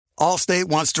Allstate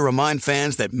wants to remind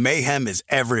fans that mayhem is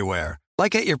everywhere,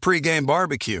 like at your pregame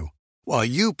barbecue. While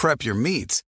you prep your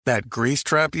meats, that grease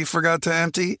trap you forgot to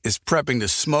empty is prepping to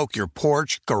smoke your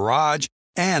porch, garage,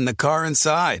 and the car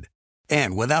inside.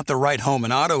 And without the right home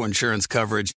and auto insurance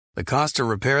coverage, the cost to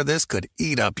repair this could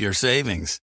eat up your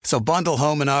savings. So bundle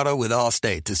home and auto with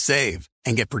Allstate to save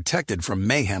and get protected from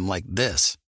mayhem like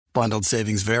this. Bundled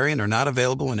savings vary and are not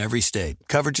available in every state.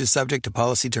 Coverage is subject to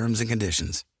policy terms and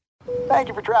conditions. Thank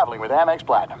you for traveling with Amex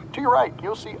Platinum. To your right,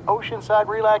 you'll see oceanside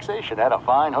relaxation at a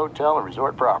fine hotel and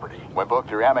resort property. When booked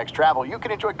through Amex Travel, you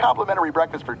can enjoy complimentary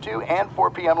breakfast for 2 and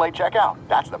 4 p.m. late checkout.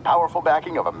 That's the powerful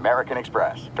backing of American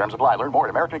Express. Terms apply. Learn more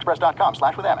at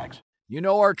americanexpress.com/withAmex. You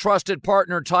know our trusted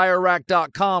partner,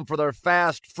 TireRack.com, for their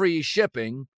fast, free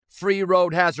shipping, free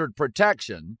road hazard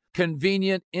protection,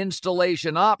 convenient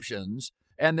installation options,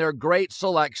 and their great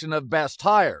selection of best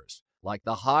tires, like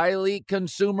the highly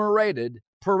consumer-rated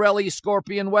Pirelli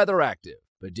Scorpion Weather Active.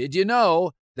 But did you know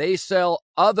they sell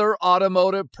other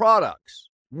automotive products?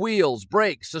 Wheels,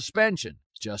 brakes, suspension,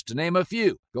 just to name a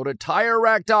few. Go to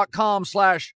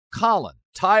TireRack.com/Colin.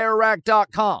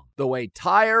 TireRack.com, the way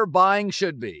tire buying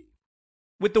should be.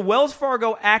 With the Wells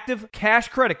Fargo Active Cash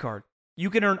Credit Card, you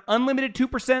can earn unlimited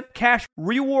 2% cash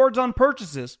rewards on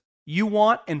purchases you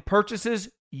want and purchases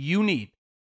you need.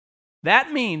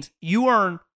 That means you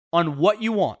earn on what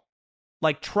you want,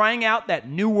 like trying out that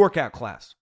new workout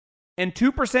class, and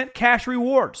 2% cash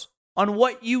rewards on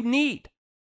what you need,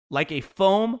 like a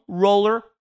foam roller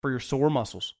for your sore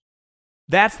muscles.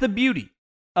 That's the beauty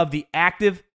of the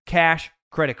Active Cash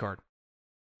Credit Card.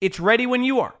 It's ready when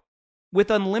you are, with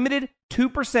unlimited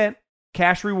 2%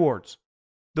 cash rewards.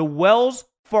 The Wells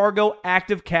Fargo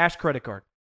Active Cash Credit Card.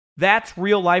 That's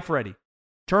real life ready.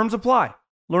 Terms apply.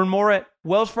 Learn more at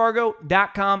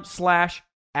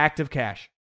wellsfargo.com/activecash.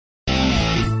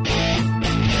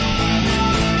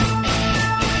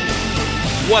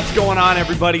 What's going on,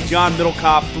 everybody? John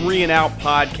Middlecoff, 3 and Out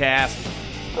podcast,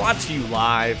 brought to you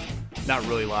live. Not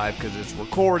really live because it's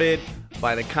recorded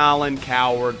by the Colin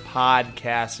Cowherd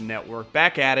Podcast Network.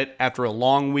 Back at it after a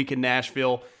long week in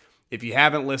Nashville. If you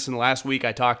haven't listened, last week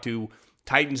I talked to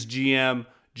Titans GM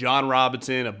John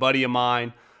Robinson, a buddy of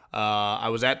mine. I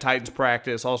was at Titans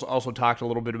practice. Also talked a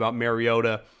little bit about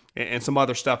Mariota and some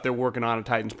other stuff they're working on at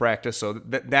Titans practice. So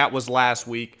that was last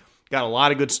week. Got a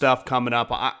lot of good stuff coming up.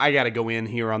 I got to go in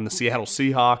here on the Seattle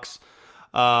Seahawks.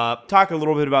 Talk a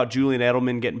little bit about Julian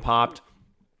Edelman getting popped,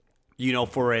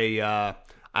 for an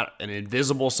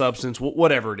invisible substance,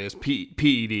 whatever it is,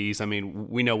 PEDs. I mean,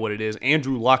 we know what it is.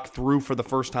 Andrew Luck threw for the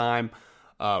first time.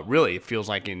 Really, it feels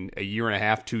like in a year and a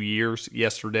half, 2 years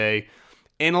yesterday.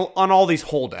 And on all these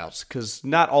holdouts, because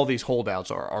not all these holdouts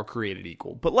are created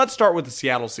equal. But let's start with the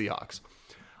Seattle Seahawks.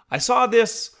 I saw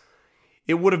this.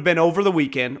 It would have been over the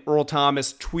weekend. Earl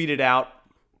Thomas tweeted out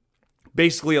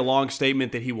basically a long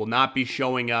statement that he will not be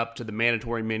showing up to the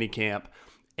mandatory minicamp.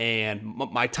 And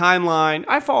my timeline,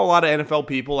 I follow a lot of NFL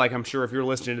people, like I'm sure if you're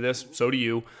listening to this, so do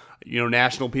you.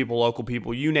 National people, local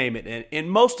people, you name it. And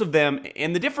most of them,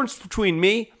 and the difference between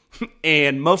me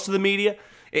and most of the media,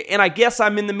 and I guess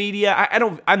I'm in the media,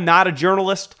 I'm not a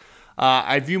journalist.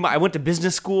 I went to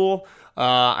business school.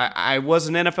 I was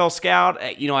an NFL scout.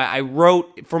 I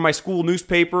wrote for my school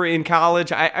newspaper in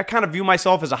college. I kind of view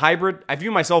myself as a hybrid. I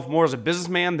view myself more as a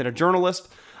businessman than a journalist.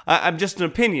 I'm just an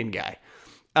opinion guy.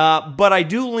 But I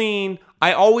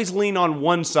always lean on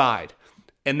one side,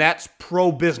 and that's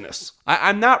pro-business.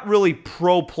 I'm not really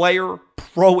pro-player,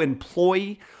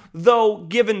 pro-employee, though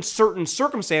given certain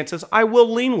circumstances, I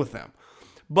will lean with them.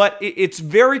 But it's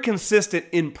very consistent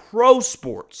in pro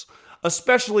sports,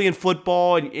 especially in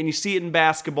football, and you see it in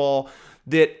basketball,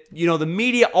 that, the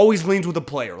media always leans with the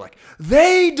player. Like,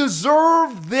 they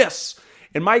deserve this.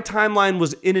 And my timeline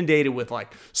was inundated with, the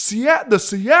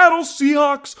Seattle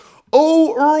Seahawks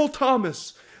owe Earl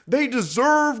Thomas. They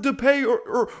deserve to pay.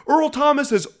 Earl Thomas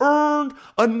has earned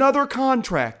another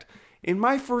contract. And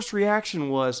my first reaction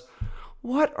was,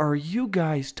 what are you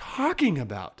guys talking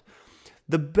about?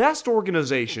 The best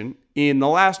organization in the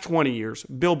last 20 years,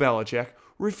 Bill Belichick,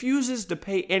 refuses to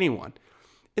pay anyone.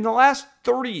 In the last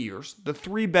 30 years, the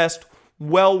 3 best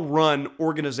well-run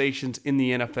organizations in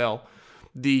the NFL,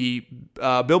 the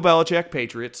Bill Belichick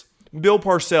Patriots, Bill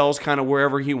Parcells kind of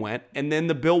wherever he went, and then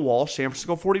the Bill Walsh San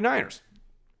Francisco 49ers.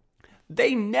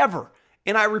 They never,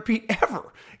 and I repeat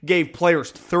ever, gave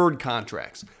players third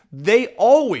contracts. They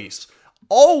always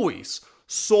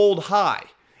sold high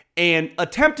and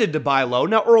attempted to buy low.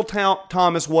 Now, Earl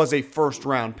Thomas was a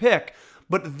first-round pick,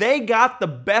 but they got the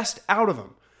best out of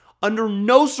him. Under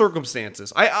no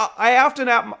circumstances. I often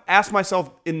ask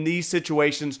myself in these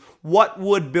situations, what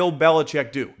would Bill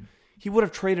Belichick do? he would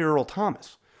have traded Earl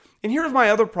Thomas. And here's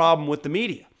my other problem with the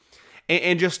media.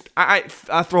 And just, I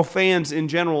throw fans in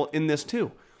general in this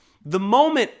too. The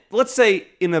moment, let's say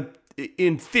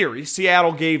in theory,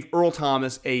 Seattle gave Earl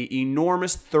Thomas an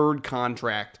enormous third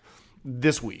contract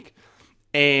this week.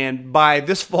 And by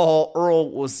this fall,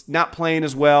 Earl was not playing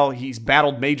as well. He's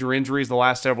battled major injuries the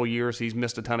last several years. He's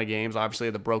missed a ton of games. Obviously,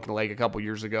 had the broken leg a couple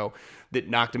years ago that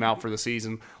knocked him out for the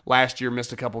season. Last year,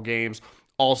 missed a couple games.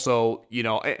 Also,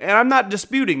 and I'm not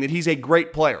disputing that he's a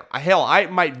great player. Hell, I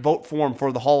might vote for him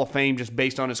for the Hall of Fame just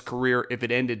based on his career if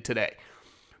it ended today.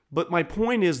 But my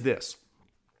point is this,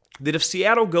 that if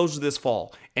Seattle goes to this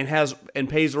fall and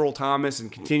pays Earl Thomas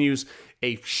and continues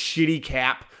a shitty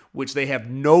cap, which they have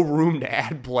no room to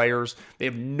add players, they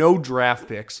have no draft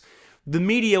picks, the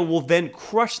media will then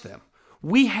crush them.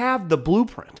 We have the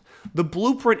blueprint. The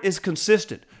blueprint is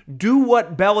consistent. Do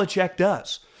what Belichick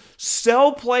does.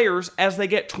 Sell players as they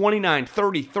get 29,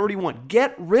 30, 31.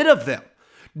 Get rid of them.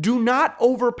 Do not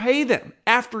overpay them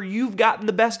after you've gotten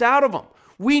the best out of them.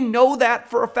 We know that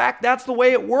for a fact. That's the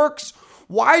way it works.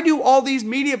 Why do all these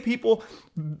media people,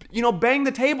 bang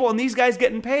the table on these guys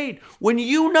getting paid when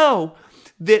you know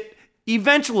that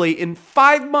eventually in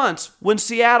 5 months when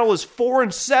Seattle is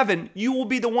 4-7, you will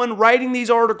be the one writing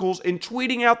these articles and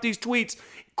tweeting out these tweets,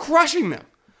 crushing them.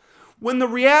 When the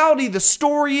reality, the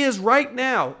story is right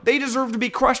now, they deserve to be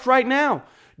crushed right now.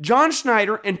 John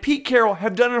Schneider and Pete Carroll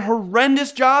have done a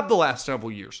horrendous job the last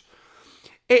several years.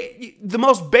 The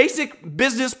most basic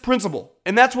business principle,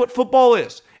 and that's what football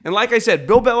is. And like I said,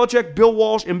 Bill Belichick, Bill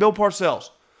Walsh, and Bill Parcells.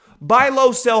 Buy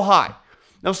low, sell high.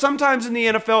 Now, sometimes in the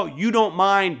NFL, you don't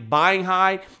mind buying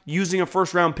high, using a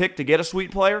first-round pick to get a sweet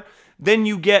player. Then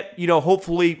you get,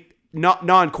 hopefully, not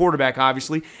non-quarterback,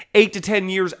 obviously, 8 to 10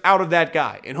 years out of that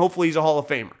guy. And hopefully he's a Hall of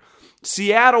Famer.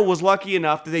 Seattle was lucky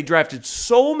enough that they drafted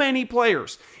so many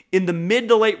players in the mid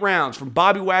to late rounds, from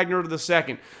Bobby Wagner to the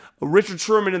second, Richard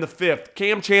Sherman in the fifth,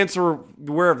 Cam Chancellor,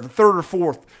 wherever, the third or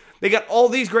fourth. They got all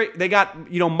these great, they got,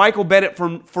 Michael Bennett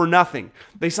for nothing.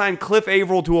 They signed Cliff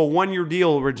Averill to a 1-year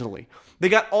deal originally. They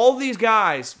got all these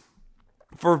guys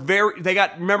they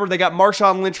got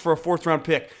Marshawn Lynch for a 4th-round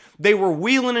pick. They were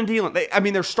wheeling and dealing.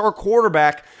 Their star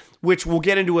quarterback, which we'll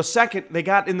get into a second, they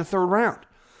got in the 3rd round.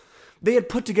 They had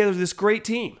put together this great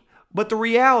team. But the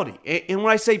reality, and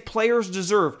when I say players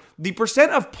deserve, the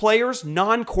percent of players,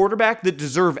 non-quarterback, that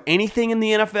deserve anything in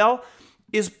the NFL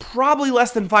is probably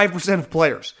less than 5% of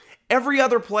players. Every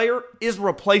other player is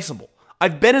replaceable.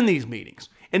 I've been in these meetings,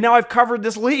 and now I've covered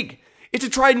this league. It's a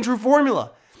tried and true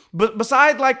formula. But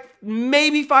beside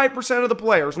maybe 5% of the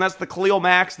players, and that's the Khalil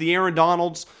Macks, the Aaron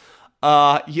Donalds,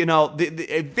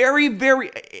 the very,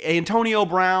 very Antonio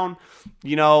Brown,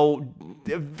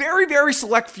 very, very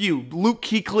select few, Luke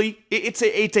Kuechly. It's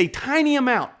a tiny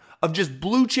amount of just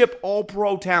blue chip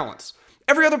all-pro talents.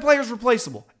 Every other player is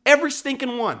replaceable. Every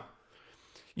stinking one.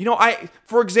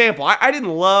 For example, I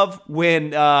didn't love when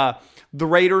the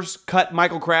Raiders cut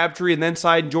Michael Crabtree and then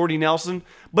signed Jordy Nelson.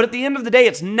 But at the end of the day,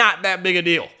 it's not that big a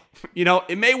deal.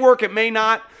 It may work, it may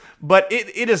not, but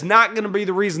it is not going to be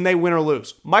the reason they win or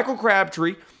lose. Michael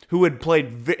Crabtree, who had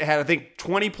I think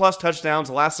 20-plus touchdowns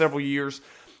the last several years,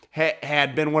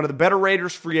 had been one of the better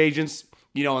Raiders free agents,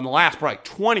 in the last probably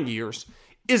 20 years,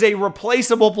 is a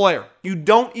replaceable player. You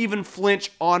don't even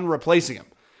flinch on replacing him.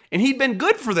 And he'd been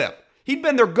good for them. He'd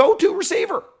been their go-to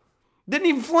receiver. Didn't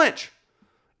even flinch.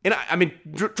 And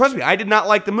trust me, I did not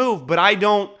like the move, but I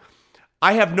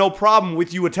have no problem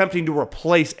with you attempting to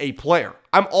replace a player.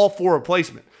 I'm all for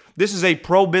replacement. This is a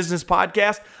pro-business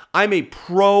podcast. I'm a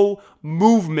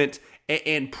pro-movement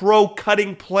and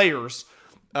pro-cutting players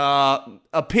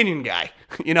opinion guy.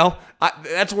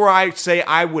 That's where I say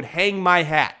I would hang my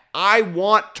hat. I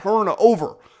want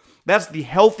turnover. That's the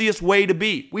healthiest way to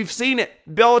be. We've seen it.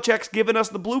 Belichick's given us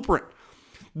the blueprint.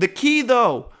 The key,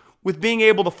 though, with being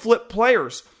able to flip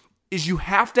players is you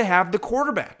have to have the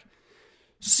quarterback.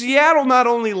 Seattle not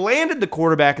only landed the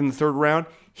quarterback in the 3rd round,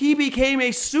 he became a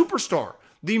superstar.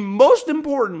 The most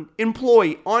important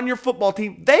employee on your football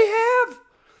team they have.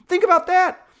 Think about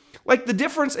that. The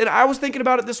difference, and I was thinking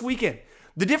about it this weekend,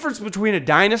 the difference between a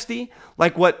dynasty,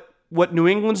 like what New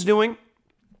England's doing,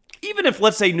 even if,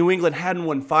 let's say, New England hadn't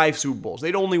won 5 Super Bowls,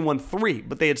 they'd only won 3,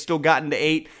 but they had still gotten to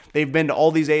 8. They've been to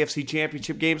all these AFC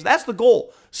championship games. That's the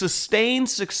goal. Sustained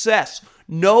success.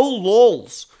 No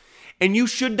lulls. And you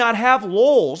should not have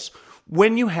lulls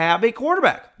when you have a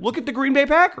quarterback. Look at the Green Bay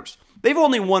Packers. They've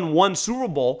only won 1 Super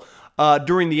Bowl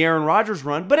during the Aaron Rodgers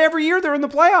run, but every year they're in the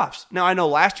playoffs. Now, I know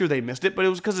last year they missed it, but it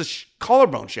was because his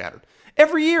collarbone shattered.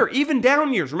 Every year, even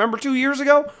down years. Remember 2 years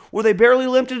ago where they barely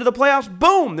limped into the playoffs?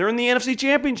 Boom, they're in the NFC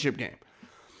Championship game.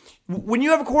 When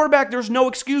you have a quarterback, there's no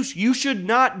excuse. You should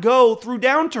not go through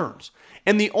downturns.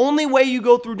 And the only way you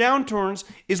go through downturns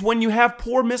is when you have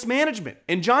poor mismanagement.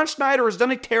 And John Schneider has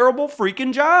done a terrible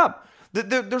freaking job.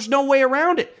 There's no way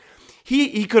around it.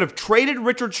 He could have traded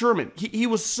Richard Sherman. He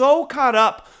was so caught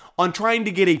up on trying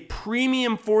to get a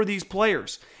premium for these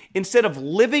players instead of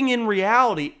living in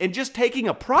reality and just taking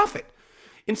a profit.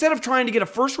 Instead of trying to get a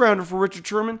first rounder for Richard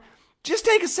Sherman, just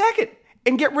take a second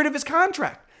and get rid of his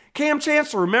contract. Cam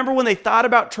Chancellor, remember when they thought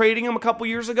about trading him a couple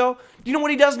years ago? Do you know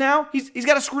what he does now? He's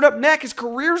got a screwed up neck. His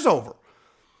career's over.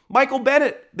 Michael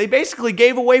Bennett, they basically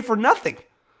gave away for nothing.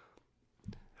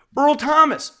 Earl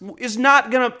Thomas is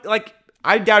not going to,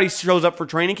 I doubt he shows up for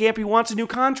training camp. He wants a new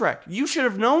contract. You should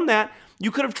have known that.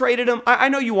 You could have traded him. I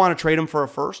know you want to trade him for a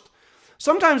first.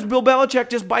 Sometimes Bill Belichick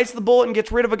just bites the bullet and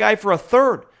gets rid of a guy for a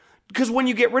third. Because when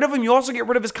you get rid of him, you also get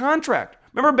rid of his contract.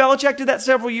 Remember Belichick did that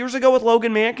several years ago with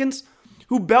Logan Mankins,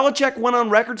 who Belichick went on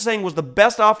record saying was the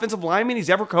best offensive lineman he's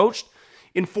ever coached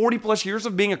in 40-plus years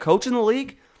of being a coach in the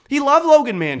league. He loved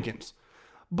Logan Mankins,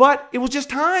 but it was just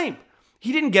time.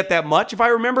 He didn't get that much. If I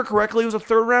remember correctly, it was a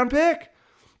third-round pick,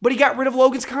 but he got rid of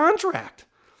Logan's contract.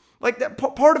 Like that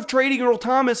part of trading Earl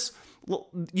Thomas,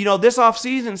 this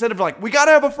offseason, instead of we got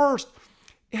to have a first.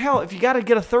 Hell, if you got to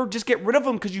get a third, just get rid of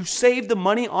him because you saved the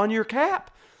money on your cap.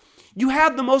 You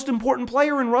have the most important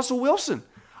player in Russell Wilson.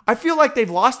 I feel like they've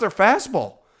lost their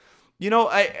fastball.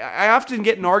 I often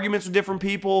get in arguments with different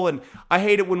people, and I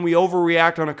hate it when we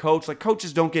overreact on a coach.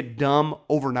 Coaches don't get dumb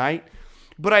overnight.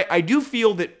 But I do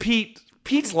feel that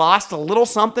Pete's lost a little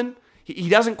something. He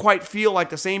doesn't quite feel like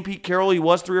the same Pete Carroll he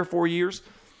was 3 or 4 years.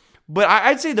 But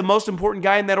I'd say the most important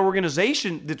guy in that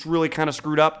organization that's really kind of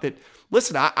screwed up, that,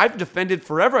 listen, I've defended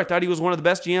forever. I thought he was one of the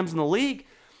best GMs in the league,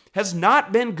 has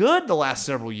not been good the last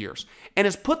several years, and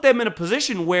has put them in a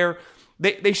position where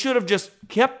they should have just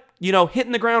kept,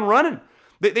 hitting the ground running.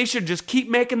 They should just keep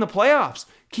making the playoffs,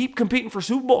 keep competing for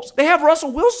Super Bowls. They have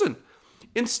Russell Wilson.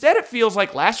 Instead, it feels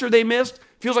like last year they missed.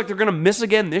 Feels like they're going to miss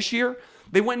again this year.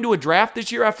 They went into a draft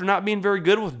this year after not being very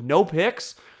good with no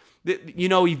picks.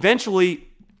 Eventually,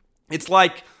 it's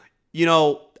like,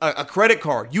 a credit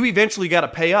card. You eventually got to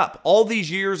pay up. All these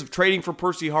years of trading for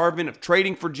Percy Harvin, of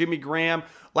trading for Jimmy Graham,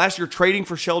 last year trading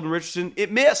for Sheldon Richardson,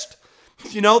 it missed.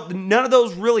 None of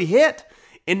those really hit.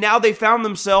 And now they found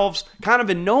themselves kind of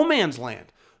in no man's land.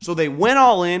 So they went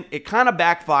all in. It kind of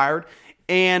backfired.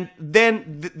 And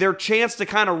then their chance to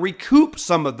kind of recoup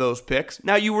some of those picks.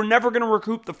 Now, you were never going to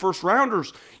recoup the first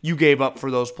rounders you gave up for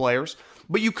those players.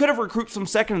 But you could have recouped some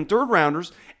second and third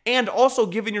rounders and also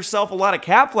given yourself a lot of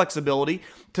cap flexibility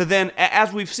to then,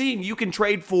 as we've seen, you can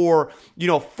trade for,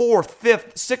 fourth,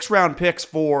 fifth, sixth round picks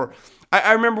for...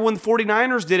 I remember when the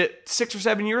 49ers did it 6 or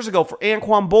 7 years ago for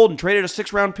Anquan Boldin, traded a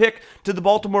 6th-round pick to the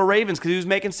Baltimore Ravens because he was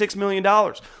making $6 million.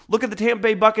 Look at the Tampa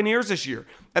Bay Buccaneers this year.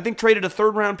 I think traded a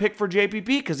 3rd-round pick for JPP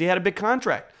because he had a big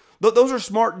contract. Those are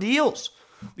smart deals.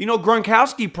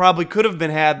 Gronkowski probably could have been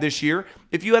had this year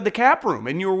if you had the cap room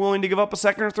and you were willing to give up a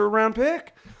 2nd or 3rd-round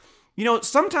pick.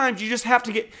 Sometimes you just have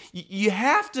to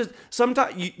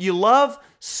you love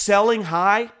selling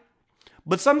high,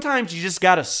 but sometimes you just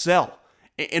got to sell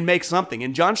and make something.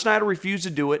 And John Schneider refused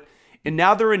to do it, and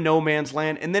now they're in no man's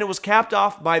land. And then it was capped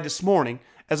off by this morning,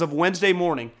 as of Wednesday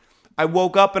morning, I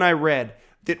woke up and I read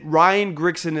that Ryan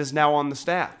Grigson is now on the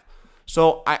staff.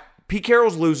 So Pete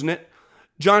Carroll's losing it.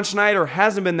 John Schneider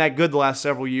hasn't been that good the last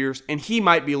several years, and he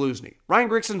might be losing it. Ryan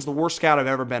Grigson's the worst scout I've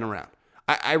ever been around.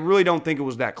 I really don't think it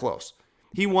was that close.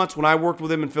 He once, when I worked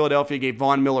with him in Philadelphia, gave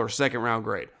Von Miller a 2nd-round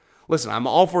grade. Listen, I'm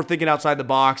all for thinking outside the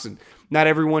box, and not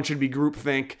everyone should be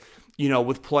groupthink,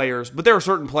 with players. But there are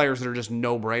certain players that are just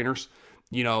no-brainers.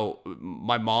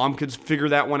 My mom could figure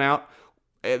that one out.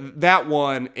 That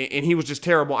one, and he was just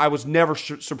terrible. I was never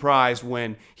surprised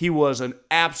when he was an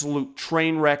absolute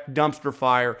train wreck dumpster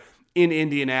fire in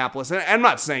Indianapolis. And I'm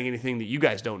not saying anything that you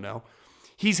guys don't know.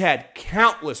 He's had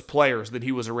countless players that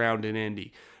he was around in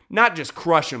Indy. Not just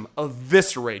crush him,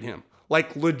 eviscerate him.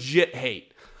 Like legit hate.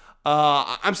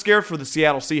 I'm scared for the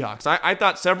Seattle Seahawks. I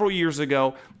thought several years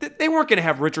ago that they weren't going to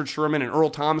have Richard Sherman and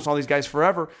Earl Thomas and all these guys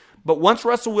forever. But once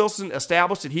Russell Wilson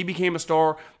established that he became a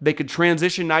star, they could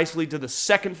transition nicely to the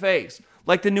second phase,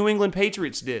 like the New England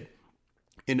Patriots did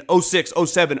in 06,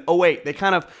 07, 08. They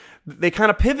kind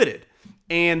of pivoted.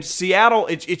 And Seattle,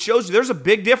 it shows you there's a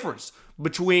big difference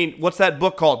between, what's that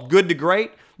book called, Good to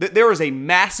Great? There is a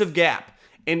massive gap.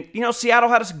 And, Seattle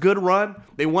had a good run.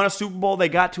 They won a Super Bowl. They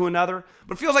got to another.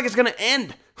 But it feels like it's going to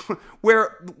end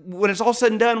where, when it's all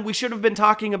said and done, we should have been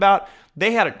talking about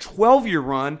they had a 12-year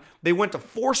run. They went to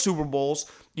 4 Super Bowls,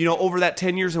 over that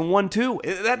 10 years and won 2.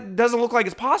 That doesn't look like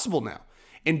it's possible now.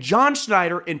 And John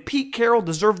Schneider and Pete Carroll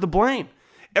deserve the blame.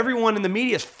 Everyone in the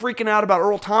media is freaking out about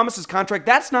Earl Thomas's contract.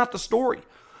 That's not the story.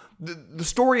 The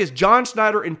story is John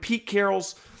Schneider and Pete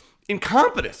Carroll's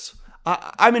incompetence.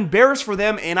 I'm embarrassed for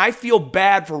them, and I feel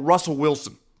bad for Russell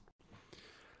Wilson.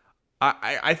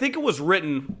 I think it was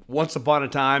written once upon a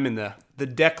time in the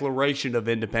Declaration of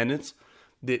Independence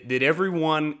that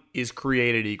everyone is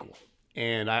created equal.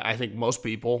 And I think most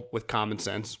people with common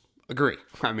sense agree.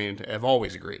 I mean, have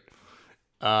always agreed.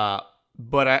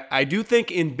 But I do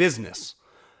think in business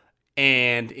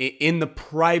and in the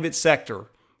private sector,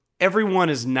 everyone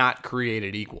is not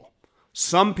created equal.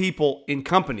 Some people in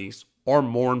companies are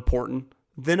more important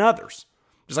than others.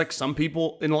 Just like some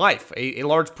people in life, a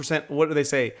large percent, what do they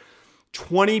say?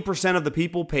 20% of the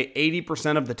people pay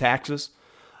 80% of the taxes.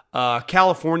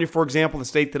 California, for example, the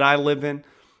state that I live in,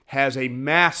 has a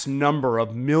mass number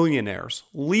of millionaires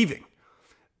leaving.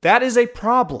 That is a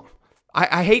problem.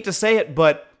 I hate to say it,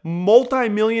 but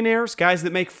multimillionaires, guys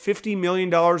that make $50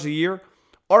 million a year,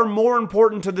 are more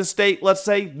important to the state, let's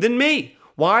say, than me.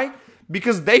 Why?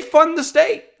 Because they fund the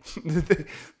state.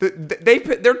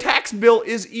 Their tax bill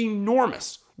is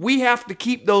enormous. We have to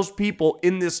keep those people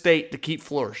in this state to keep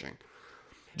flourishing.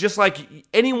 Just like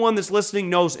anyone that's listening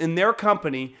knows, in their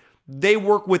company, they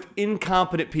work with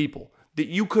incompetent people that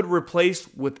you could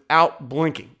replace without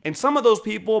blinking. And some of those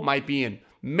people might be in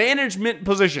management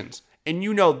positions, and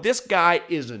you know this guy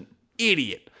is an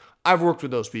idiot. I've worked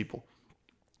with those people.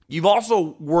 You've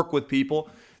also worked with people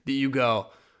that you go,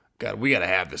 God, we got to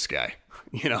have this guy.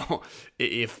 You know,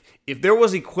 if there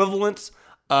was equivalence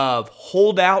of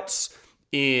holdouts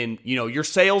in, you know, your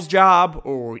sales job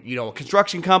or, you know, a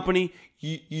construction company,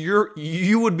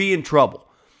 you would be in trouble.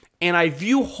 And I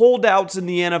view holdouts in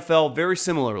the NFL very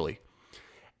similarly.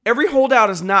 Every holdout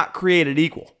is not created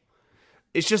equal.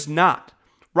 It's just not.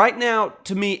 Right now,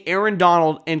 to me, Aaron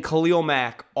Donald and Khalil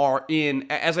Mack are in,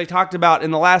 as I talked about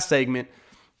in the last segment,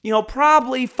 you know,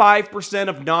 probably 5%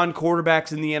 of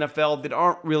non-quarterbacks in the NFL that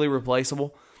aren't really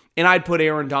replaceable. And I'd put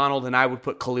Aaron Donald and I would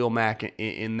put Khalil Mack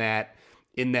in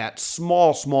that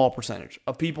small percentage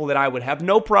of people that I would have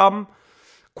no problem,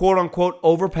 quote unquote,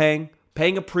 overpaying,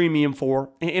 paying a premium for.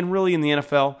 And really in the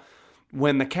NFL,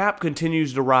 when the cap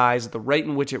continues to rise at the rate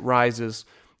in which it rises,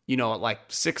 you know, at like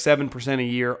 6-7% a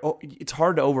year, it's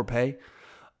hard to overpay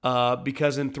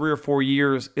because in 3 or 4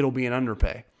 years, it'll be an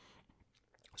underpay.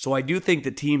 So I do think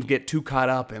that teams get too caught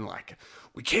up in like,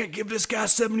 we can't give this guy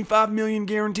 $75 million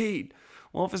guaranteed.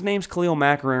 Well, if his name's Khalil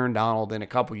Mack or Aaron Donald, in a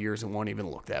couple years, it won't even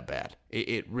look that bad.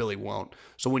 It really won't.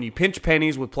 So when you pinch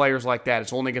pennies with players like that,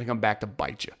 it's only going to come back to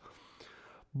bite you.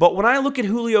 But when I look at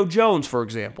Julio Jones, for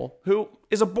example, who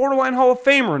is a borderline Hall of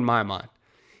Famer in my mind,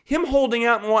 him holding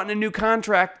out and wanting a new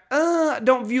contract, I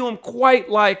don't view him quite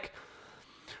like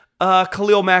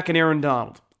Khalil Mack and Aaron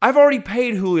Donald. I've already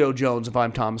paid Julio Jones if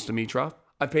I'm Thomas Dimitroff.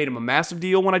 I paid him a massive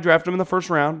deal when I drafted him in the first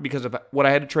round because of what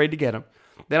I had to trade to get him.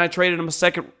 Then I traded him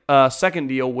a second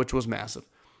deal, which was massive.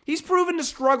 He's proven to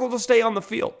struggle to stay on the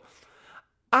field.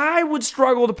 I would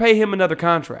struggle to pay him another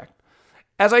contract.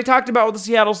 As I talked about with the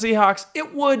Seattle Seahawks,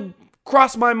 it would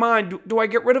cross my mind, do I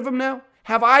get rid of him now?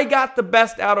 Have I got the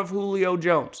best out of Julio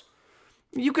Jones?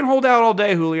 You can hold out all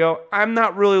day, Julio. I'm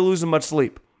not really losing much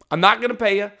sleep. I'm not going to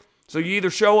pay you, so you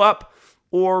either show up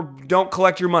or don't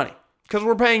collect your money because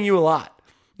we're paying you a lot.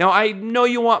 Now, I know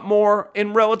you want more,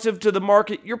 and relative to the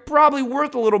market, you're probably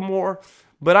worth a little more,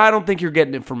 but I don't think you're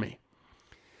getting it from me.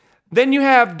 Then you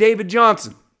have David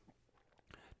Johnson.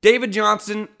 David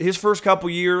Johnson, his first couple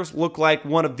years looked like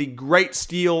one of the great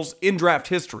steals in draft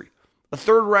history. A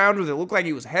third rounder that looked like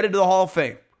he was headed to the Hall of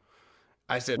Fame.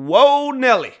 I said, whoa,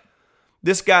 Nelly.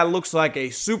 This guy looks like a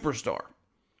superstar.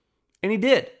 And he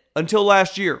did, until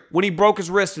last year, when he broke his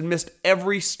wrist and missed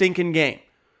every stinking game.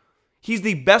 He's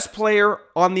the best player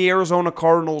on the Arizona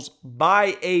Cardinals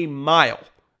by a mile.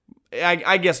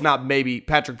 I guess not, maybe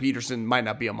Patrick Peterson might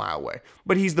not be a mile away,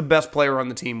 but he's the best player on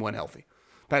the team when healthy.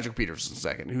 Patrick Peterson's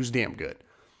second, who's damn good.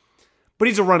 But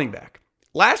he's a running back.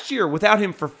 Last year, without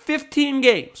him for 15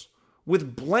 games,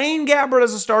 with Blaine Gabbert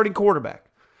as a starting quarterback,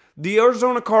 the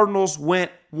Arizona Cardinals went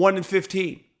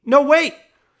 1-15. No, wait.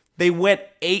 They went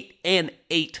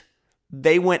 8-8.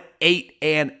 They went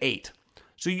 8-8.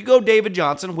 So you go David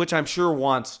Johnson, which I'm sure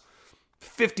wants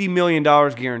 $50 million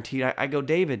guaranteed. I go,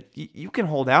 David, you can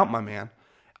hold out, my man.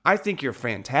 I think you're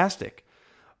fantastic.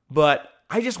 But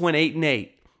I just went 8-8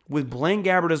 with Blaine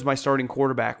Gabbert as my starting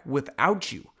quarterback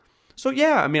without you. So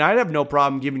yeah, I mean, I'd have no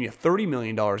problem giving you $30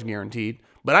 million guaranteed.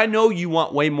 But I know you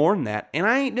want way more than that, and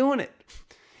I ain't doing it.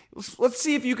 Let's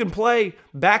see if you can play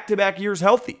back-to-back years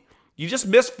healthy. You just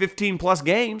missed 15-plus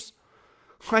games.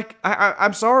 Like,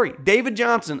 I'm sorry. David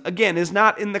Johnson, again, is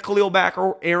not in the Khalil Mack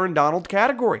or Aaron Donald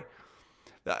category.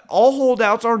 All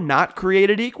holdouts are not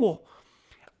created equal.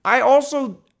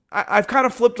 I've kind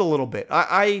of flipped a little bit.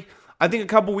 I think a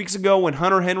couple weeks ago when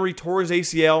Hunter Henry tore his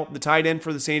ACL, the tight end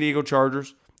for the San Diego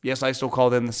Chargers, yes, I still call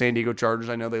them the San Diego Chargers.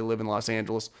 I know they live in Los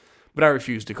Angeles, but I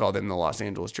refuse to call them the Los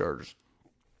Angeles Chargers.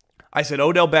 I said,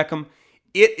 Odell Beckham,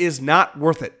 it is not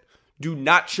worth it. Do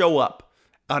not show up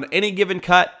on any given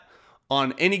cut,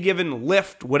 on any given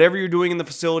lift, whatever you're doing in the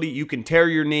facility. You can tear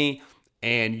your knee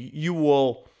and you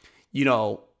will,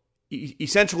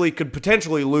 essentially could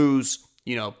potentially lose,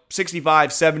 $65,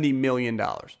 $70 million.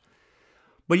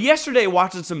 But yesterday,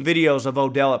 watching some videos of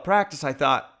Odell at practice, I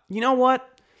thought, you know what?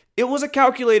 It was a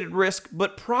calculated risk,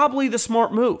 but probably the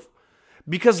smart move.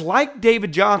 Because like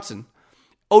David Johnson,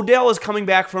 Odell is coming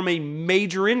back from a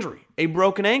major injury, a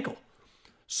broken ankle.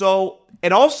 So,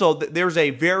 and also there's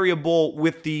a variable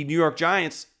with the New York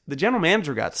Giants. The general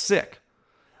manager got sick.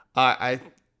 Off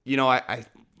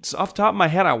the top of my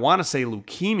head, I want to say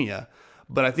leukemia,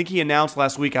 but I think he announced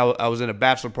last week I was in a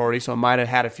bachelor party, so I might have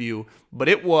had a few. But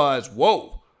it was,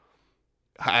 whoa.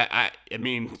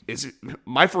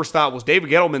 My first thought was David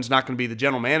Gettleman's not going to be the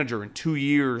general manager in 2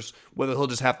 years, whether he'll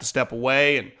just have to step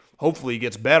away and hopefully he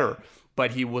gets better.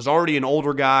 But he was already an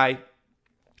older guy,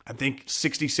 I think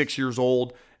 66 years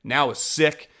old, now is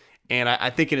sick. And I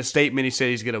think in a statement he said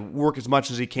he's going to work as much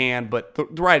as he can, but the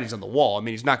writing's on the wall. I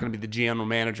mean, he's not going to be the general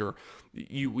manager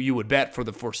you would bet for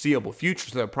the foreseeable future,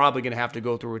 so they're probably going to have to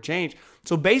go through a change.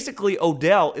 So basically,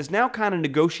 Odell is now kind of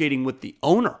negotiating with the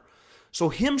owner. So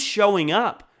him showing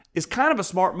up is kind of a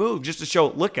smart move just to show,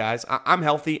 look, guys, I'm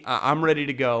healthy. I'm ready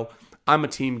to go. I'm a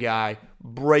team guy.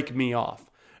 Break me off.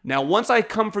 Now, once I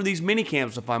come for these mini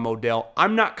camps, if I'm Odell,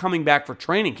 I'm not coming back for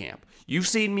training camp. You've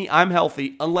seen me. I'm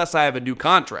healthy unless I have a new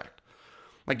contract.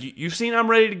 Like, you've seen I'm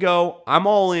ready to go. I'm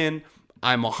all in.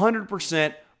 I'm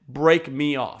 100%. Break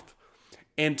me off.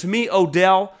 And to me,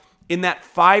 Odell, in that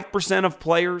 5% of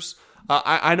players,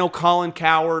 I know Colin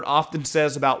Cowherd often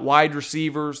says about wide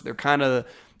receivers, they're kind of,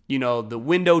 the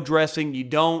window dressing. You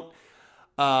don't,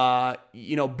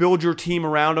 build your team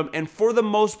around them. And for the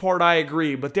most part, I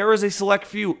agree. But there is a select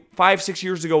few. 5-6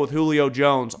 years ago with Julio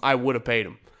Jones, I would have paid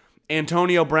him.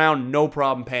 Antonio Brown, no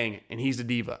problem paying it. And he's a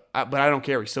diva. But I don't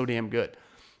care. He's so damn good.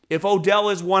 If Odell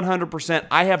is 100%,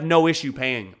 I have no issue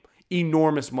paying him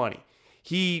enormous money.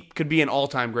 He could be an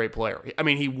all-time great player. I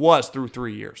mean, he was through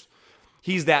 3 years.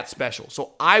 He's that special.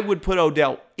 So I would put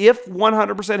Odell, if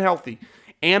 100% healthy,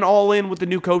 and all in with the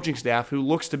new coaching staff, who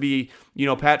looks to be,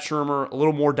 Pat Shurmur, a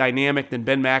little more dynamic than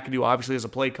Ben McAdoo, obviously as a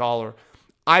play caller.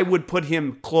 I would put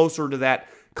him closer to that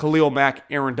Khalil Mack,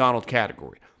 Aaron Donald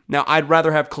category. Now, I'd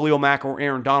rather have Khalil Mack or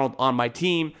Aaron Donald on my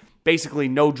team. Basically,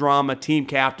 no drama, team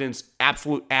captains,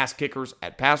 absolute ass kickers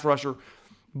at pass rusher.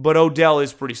 But Odell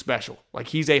is pretty special. Like,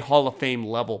 he's a Hall of Fame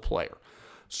level player.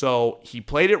 So he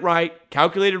played it right,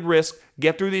 calculated risk,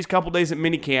 get through these couple days at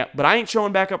minicamp, but I ain't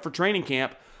showing back up for training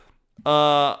camp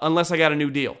unless I got a new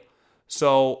deal.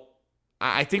 So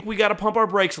I think we got to pump our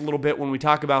brakes a little bit when we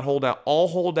talk about holdout. All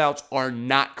holdouts are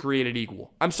not created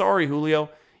equal. I'm sorry, Julio.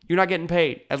 You're not getting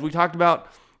paid. As we talked about,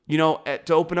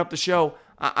 to open up the show,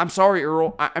 I'm sorry,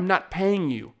 Earl. I'm not paying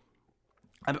you.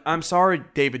 I'm sorry,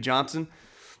 David Johnson.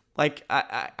 Like,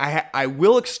 I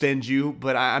will extend you,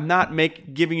 but I'm not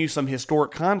giving you some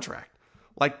historic contract.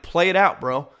 Like, play it out,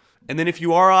 bro. And then if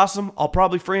you are awesome, I'll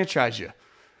probably franchise you.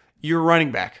 You're a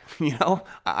running back,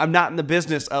 I'm not in the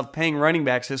business of paying running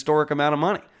backs historic amount of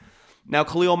money. Now,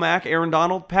 Khalil Mack, Aaron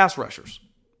Donald, pass rushers.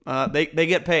 They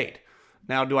get paid.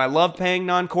 Now, do I love paying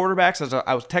non-quarterbacks? As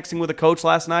I was texting with a coach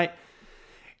last night,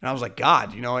 and I was like,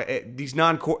 God, these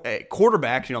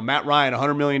non-quarterbacks, Matt Ryan,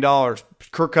 $100 million,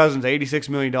 Kirk Cousins, $86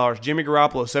 million, Jimmy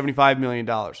Garoppolo, $75 million.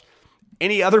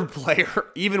 Any other player,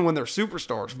 even when they're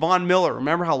superstars, Von Miller,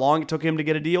 remember how long it took him to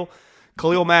get a deal?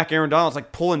 Khalil Mack, Aaron Donald, it's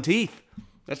like pulling teeth.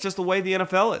 That's just the way the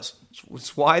NFL is.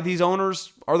 It's why these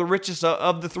owners are the richest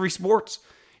of the three sports.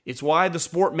 It's why the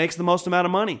sport makes the most amount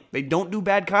of money. They don't do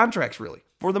bad contracts, really,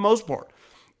 for the most part.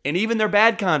 And even their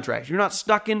bad contracts, you're not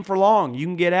stuck in for long. You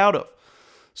can get out of.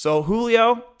 So,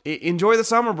 Julio, enjoy the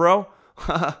summer, bro.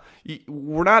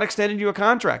 We're not extending you a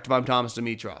contract if I'm Thomas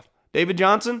Dimitroff. David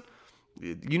Johnson,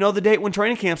 you know the date when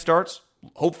training camp starts.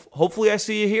 Hopefully I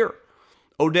see you here.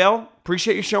 Odell,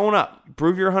 appreciate you showing up.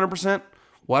 Prove you're 100%.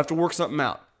 We'll have to work something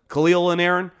out. Khalil and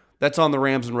Aaron, that's on the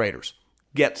Rams and Raiders.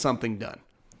 Get something done.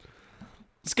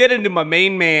 Let's get into my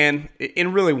main man,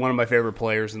 and really one of my favorite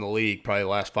players in the league, probably the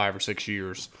last 5 or 6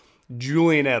 years,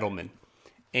 Julian Edelman.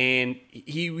 And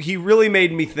he really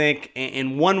made me think,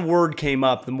 and one word came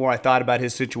up the more I thought about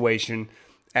his situation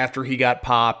after he got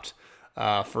popped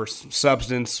for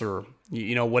substance or,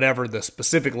 whatever the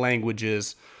specific language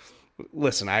is.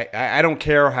 listen, I don't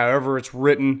care however it's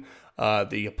written,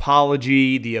 the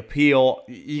apology, the appeal,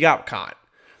 you got caught.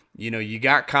 You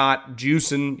got caught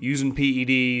juicing, using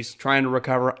PEDs, trying to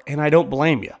recover, and I don't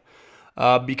blame you.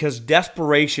 Because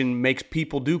desperation makes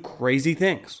people do crazy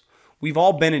things. We've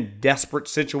all been in desperate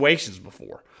situations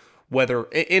before.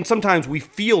 And sometimes we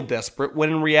feel desperate when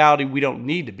in reality we don't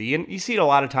need to be. And you see it a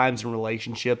lot of times in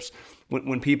relationships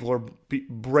when people are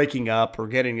breaking up or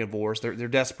getting divorced. They're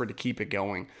desperate to keep it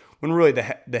going. When really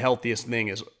the healthiest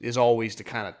thing is always to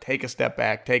kind of take a step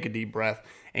back, take a deep breath,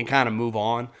 and kind of move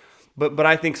on. But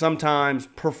I think sometimes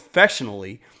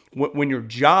professionally, when your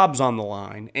job's on the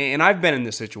line, and I've been in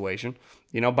this situation,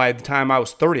 by the time I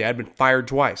was 30, I'd been fired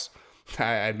twice.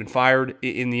 I'd been fired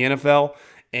in the NFL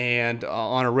and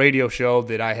on a radio show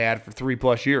that I had for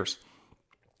 3+ years.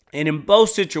 And in both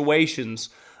situations,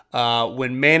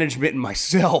 when management and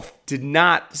myself did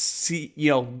not see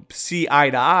eye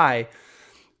to eye,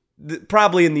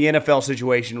 probably in the NFL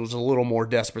situation, it was a little more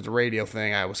desperate. The radio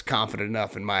thing, I was confident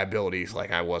enough in my abilities,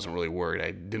 like I wasn't really worried.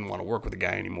 I didn't want to work with the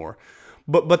guy anymore.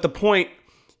 But the point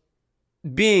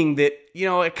being that,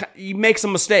 you make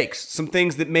some mistakes, some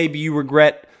things that maybe you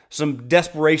regret, some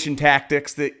desperation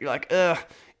tactics that you're like,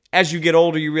 as you get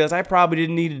older, you realize I probably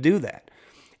didn't need to do that.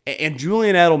 And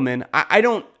Julian Edelman, I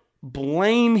don't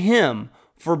blame him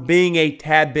for being a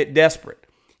tad bit desperate.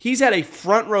 He's had a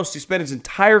front row seat, spent his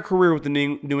entire career with the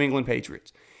New England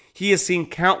Patriots. He has seen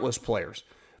countless players,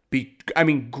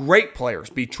 great players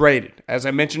be traded. As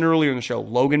I mentioned earlier in the show,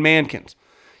 Logan Mankins.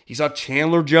 He saw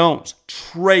Chandler Jones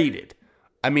traded.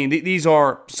 These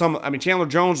are some. Chandler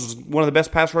Jones was one of the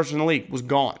best pass rushers in the league. Was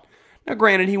gone. Now,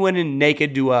 granted, he went in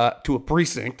naked to a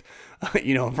precinct,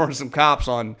 in front of some cops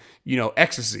on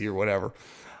ecstasy or whatever.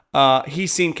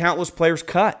 He's seen countless players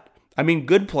cut.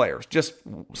 Good players. Just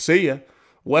see ya.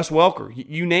 Wes Welker,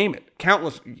 you name it.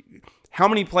 Countless. How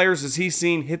many players has he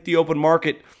seen hit the open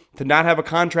market to not have a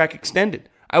contract extended?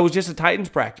 I was just at Titans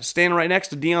practice, standing right next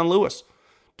to Dion Lewis.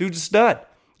 Dude's a stud.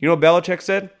 You know what Belichick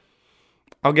said?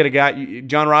 I'll get a guy,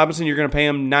 John Robinson, you're going to pay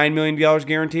him $9 million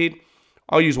guaranteed.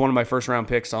 I'll use one of my first-round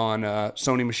picks on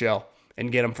Sony Michel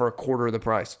and get him for a quarter of the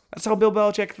price. That's how Bill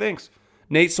Belichick thinks.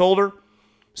 Nate Solder,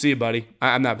 see you, buddy.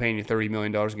 I'm not paying you $30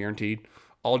 million guaranteed.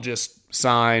 I'll just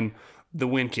sign the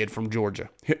Wynn kid from Georgia.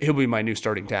 He'll be my new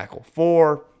starting tackle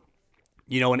for,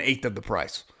 an eighth of the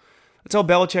price. That's how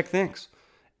Belichick thinks.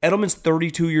 Edelman's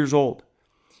 32 years old.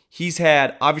 He's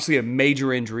had, obviously, a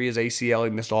major injury, his ACL. He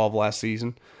missed all of last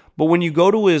season. But when you go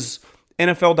to his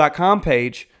NFL.com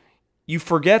page, you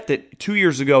forget that 2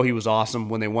 years ago he was awesome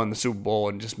when they won the Super Bowl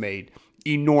and just made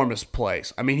enormous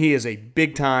plays. He is a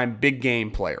big-time,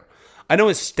 big-game player. I know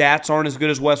his stats aren't as good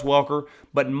as Wes Welker,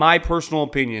 but in my personal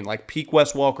opinion, like peak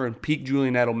Wes Welker and peak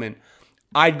Julian Edelman,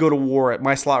 I'd go to war at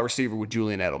my slot receiver with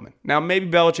Julian Edelman. Now, maybe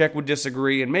Belichick would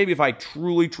disagree, and maybe if I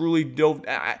truly dove,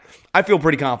 I feel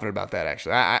pretty confident about that,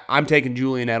 actually. I'm taking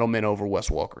Julian Edelman over Wes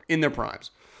Welker in their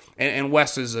primes. And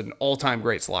Wes is an all-time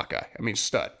great slot guy.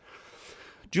 Stud.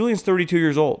 Julian's 32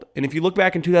 years old, and if you look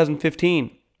back in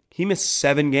 2015, he missed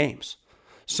 7 games.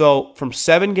 So from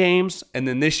 7 games, and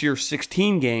then this year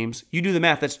 16 games, you do the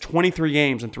math, that's 23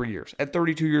 games in 3 years at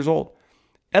 32 years old.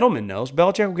 Edelman knows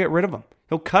Belichick will get rid of him.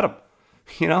 He'll cut him.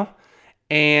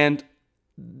 And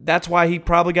that's why he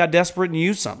probably got desperate and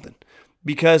used something.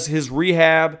 Because his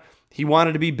rehab, he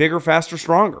wanted to be bigger, faster,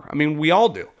 stronger. We all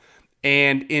do.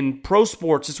 And in pro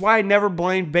sports, it's why I never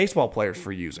blamed baseball players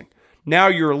for using. Now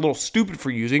you're a little stupid for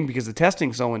using because the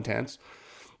testing's so intense.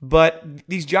 But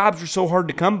these jobs are so hard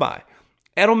to come by.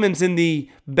 Edelman's in the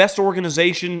best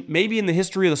organization, maybe in the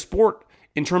history of the sport,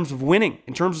 in terms of winning,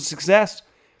 in terms of success.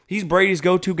 He's Brady's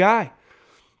go-to guy.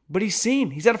 But he's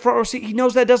at a front row seat. He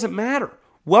knows that doesn't matter.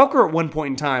 Welker at one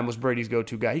point in time was Brady's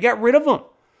go-to guy. He got rid of him.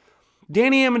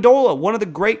 Danny Amendola, one of the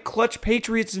great clutch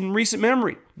Patriots in recent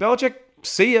memory. Belichick,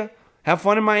 see ya. Have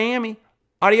fun in Miami.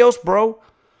 Adios, bro.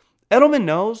 Edelman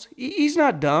knows. He's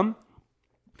not dumb.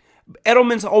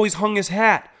 Edelman's always hung his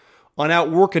hat on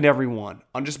outworking everyone,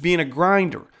 on just being a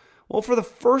grinder. Well, for the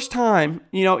first time,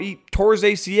 he tore his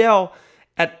ACL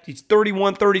he's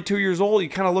 31, 32 years old. You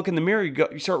kind of look in the mirror,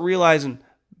 you start realizing,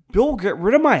 Bill will get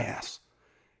rid of my ass.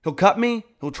 He'll cut me.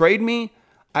 He'll trade me.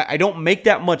 I don't make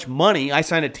that much money. I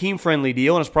signed a team-friendly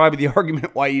deal, and it's probably the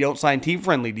argument why you don't sign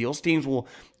team-friendly deals. Teams will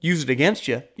use it against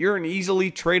you. You're an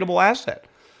easily tradable asset.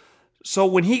 So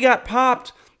when he got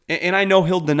popped, and I know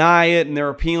he'll deny it, and they're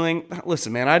appealing.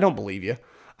 Listen, man, I don't believe you.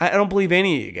 I don't believe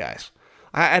any of you guys.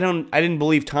 I didn't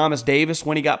believe Thomas Davis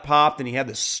when he got popped, and he had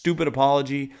this stupid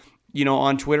apology,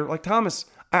 on Twitter. Like, Thomas,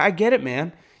 I get it,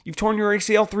 man. You've torn your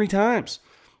ACL 3 times.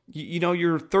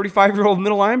 You're a 35-year-old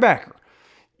middle linebacker.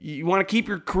 you want to keep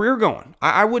your career going.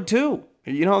 I would too.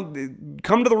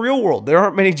 Come to the real world. There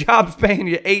aren't many jobs paying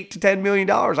you $8 to $10 million.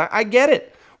 I get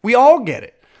it. We all get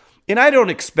it. And I don't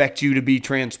expect you to be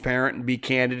transparent and be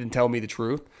candid and tell me the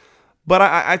truth. But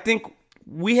I think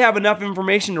we have enough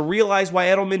information to realize why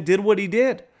Edelman did what he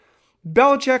did.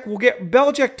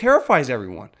 Belichick terrifies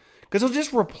everyone because he'll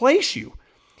just replace you.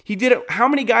 He did it. How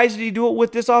many guys did he do it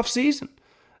with this offseason?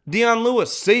 Dion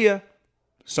Lewis, see ya.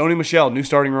 Sony Michel, new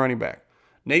starting running back.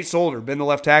 Nate Solder, been the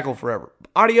left tackle forever.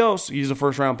 Adios, he's a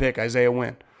first-round pick, Isaiah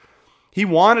Wynn. He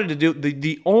wanted to do,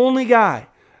 the only guy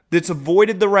that's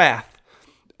avoided the wrath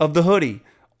of the hoodie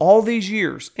all these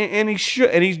years, and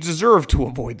he's deserved to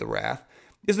avoid the wrath,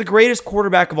 is the greatest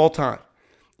quarterback of all time.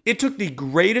 It took the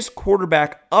greatest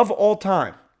quarterback of all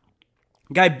time,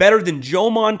 a guy better than Joe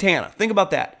Montana, think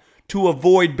about that, to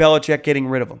avoid Belichick getting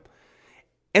rid of him.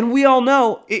 And we all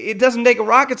know it doesn't take a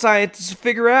rocket scientist to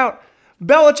figure out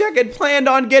Belichick had planned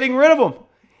on getting rid of him.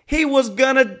 He was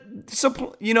going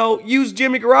to, use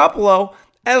Jimmy Garoppolo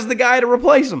as the guy to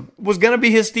replace him. Was going to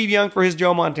be his Steve Young for his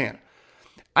Joe Montana.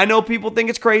 I know people think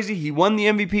it's crazy. He won the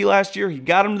MVP last year. He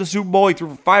got him to the Super Bowl. He threw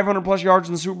for 500 plus yards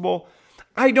in the Super Bowl.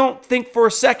 I don't think for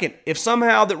a second if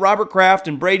somehow that Robert Kraft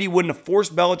and Brady wouldn't have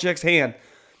forced Belichick's hand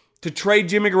to trade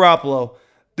Jimmy Garoppolo,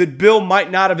 that Bill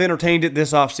might not have entertained it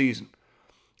this offseason.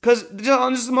 Because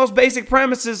on just the most basic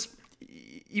premises,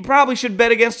 you probably should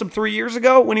bet against him 3 years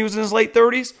ago when he was in his late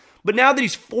 30s. But now that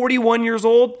he's 41 years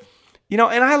old, and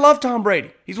I love Tom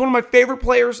Brady. He's one of my favorite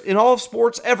players in all of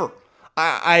sports ever.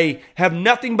 I have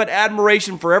nothing but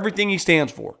admiration for everything he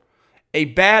stands for.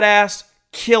 A badass,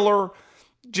 killer,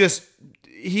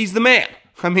 he's the man.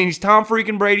 I mean, he's Tom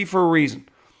freaking Brady for a reason.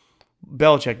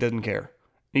 Belichick doesn't care.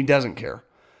 He doesn't care.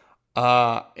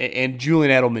 And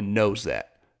Julian Edelman knows that.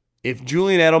 If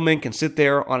Julian Edelman can sit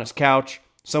there on his couch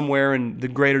somewhere in the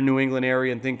greater New England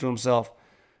area and think to himself,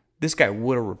 this guy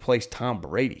would have replaced Tom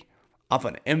Brady off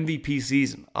an MVP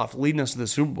season, off leading us to the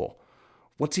Super Bowl.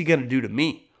 What's he going to do to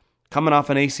me? Coming off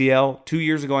an ACL, 2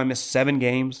 years ago I missed 7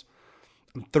 games.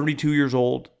 I'm 32 years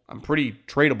old. I'm pretty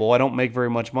tradable. I don't make very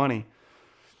much money.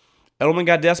 Edelman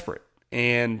got desperate.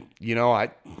 And,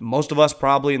 most of us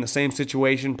probably in the same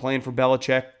situation, playing for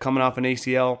Belichick, coming off an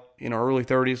ACL in our early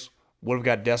 30s, would have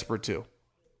got desperate too.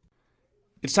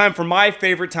 It's time for my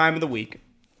favorite time of the week,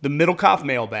 the Middlecoff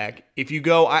mailbag. If you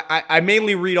go, I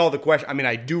mainly read all the questions.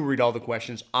 I do read all the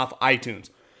questions off iTunes.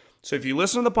 So if you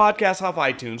listen to the podcast off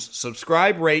iTunes,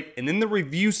 subscribe, rate, and in the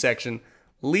review section,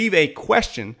 leave a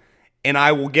question, and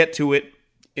I will get to it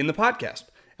in the podcast.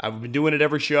 I've been doing it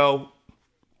every show.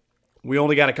 We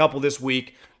only got a couple this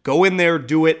week. Go in there,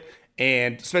 do it,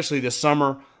 and especially this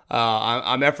summer,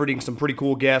 I'm efforting some pretty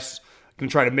cool guests. Going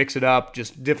to try to mix it up,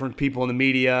 just different people in the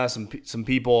media, some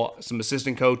people, some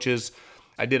assistant coaches.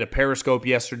 I did a Periscope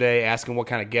yesterday asking what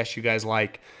kind of guests you guys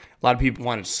like. A lot of people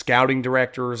wanted scouting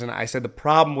directors, and I said the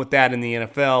problem with that in the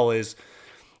NFL is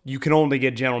you can only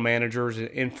get general managers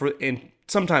and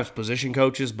sometimes position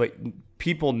coaches, but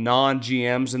people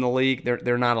non-GMs in the league,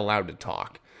 they're not allowed to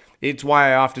talk. It's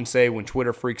why I often say when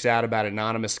Twitter freaks out about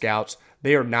anonymous scouts,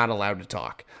 they are not allowed to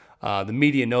talk. The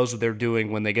media knows what they're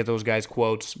doing when they get those guys'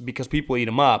 quotes because people eat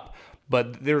them up,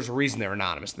 but there's a reason they're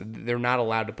anonymous. They're not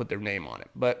allowed to put their name on it.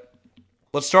 But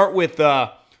let's start with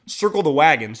Circle the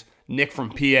Wagons, Nick from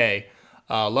PA.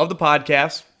 Love the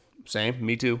podcast. Same,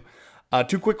 me too.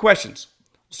 2 quick questions.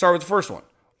 Let's start with the first one.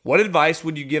 What advice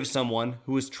would you give someone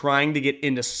who is trying to get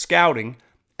into scouting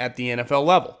at the NFL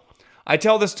level? I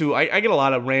tell this to, I get a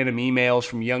lot of random emails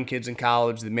from young kids in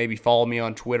college that maybe follow me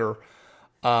on Twitter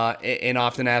and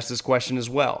often ask this question as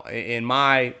well. And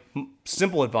my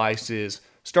simple advice is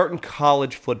start in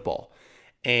college football.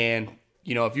 And,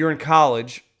 if you're in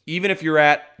college, even if you're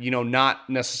at, not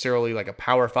necessarily like a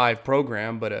Power 5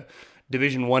 program, but a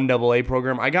Division I AA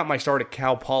program, I got my start at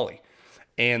Cal Poly.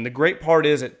 And the great part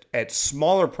is at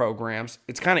smaller programs,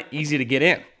 it's kind of easy to get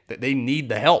in. That they need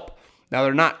the help. Now,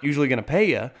 they're not usually going to pay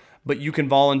you, but you can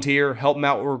volunteer, help them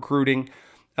out with recruiting,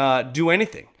 do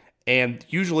anything. And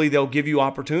usually they'll give you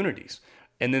opportunities.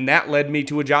 And then that led me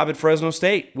to a job at Fresno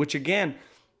State, which again,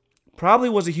 probably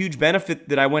was a huge benefit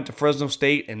that I went to Fresno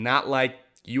State and not like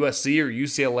USC or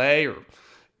UCLA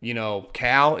or,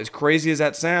 Cal, as crazy as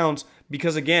that sounds,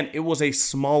 because again, it was a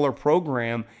smaller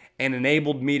program and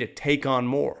enabled me to take on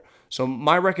more. So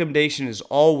my recommendation is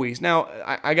always, now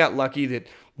I got lucky that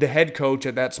the head coach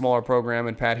at that smaller program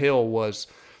in Pat Hill was,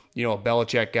 a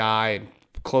Belichick guy and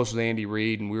close with Andy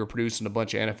Reid, and we were producing a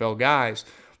bunch of NFL guys.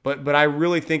 But I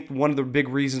really think one of the big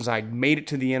reasons I made it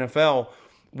to the NFL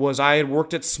was I had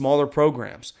worked at smaller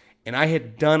programs, and I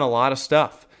had done a lot of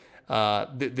stuff.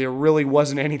 there really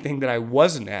wasn't anything that I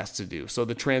wasn't asked to do. So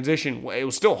the transition, it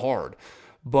was still hard,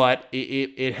 but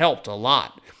it helped a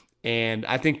lot. And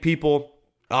I think people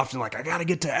often like, I got to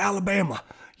get to Alabama.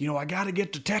 I got to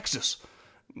get to Texas.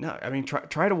 No, I mean,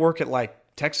 try to work at like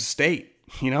Texas State,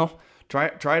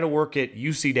 try to work at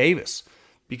UC Davis,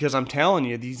 because I'm telling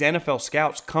you, these NFL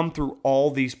scouts come through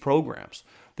all these programs.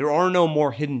 There are no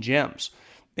more hidden gems.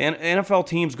 The NFL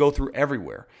teams go through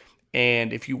everywhere.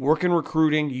 And if you work in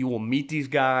recruiting, you will meet these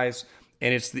guys,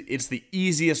 and it's the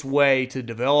easiest way to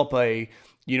develop a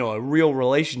real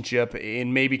relationship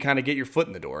and maybe kind of get your foot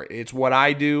in the door. It's what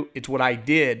I do. It's what I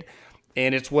did.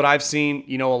 And it's what I've seen,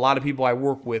 a lot of people I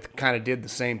work with kind of did the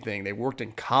same thing. They worked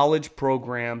in college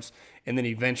programs and then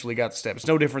eventually got the step. It's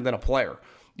no different than a player.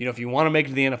 If you want to make it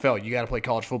to the NFL, you got to play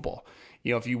college football.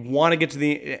 If you want to get to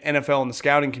the NFL and the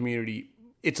scouting community,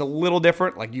 it's a little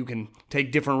different. Like, you can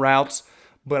take different routes,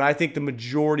 but I think the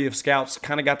majority of scouts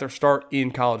kind of got their start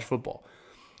in college football.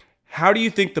 How do you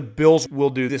think the Bills will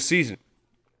do this season?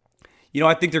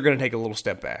 I think they're going to take a little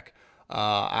step back.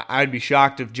 I'd be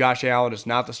shocked if Josh Allen is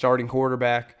not the starting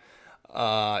quarterback.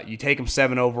 You take him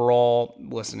 7 overall.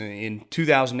 Listen, in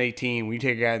 2018, when you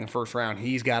take a guy in the first round,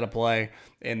 he's got to play.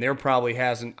 And there probably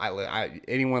hasn't.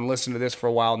 Anyone listening to this for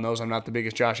a while knows I'm not the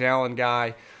biggest Josh Allen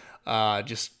guy.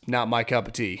 Just not my cup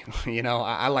of tea.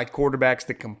 I like quarterbacks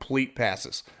that complete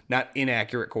passes, not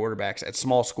inaccurate quarterbacks at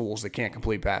small schools that can't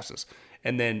complete passes,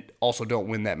 and then also don't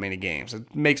win that many games.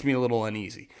 It makes me a little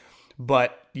uneasy.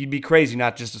 But you'd be crazy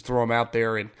not just to throw him out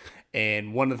there.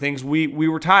 And one of the things we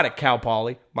were taught at Cal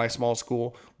Poly, my small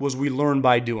school, was we learn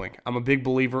by doing. I'm a big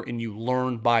believer in you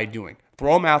learn by doing.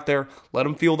 Throw him out there, let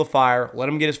him feel the fire, let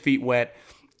him get his feet wet,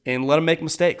 and let him make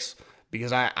mistakes.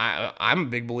 Because I'm a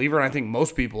big believer, and I think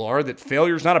most people are, that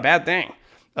failure is not a bad thing,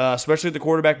 especially at the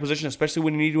quarterback position, especially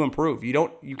when you need to improve.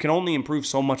 You can only improve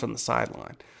so much on the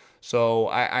sideline. So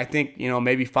I think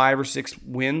maybe 5 or 6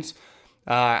 wins.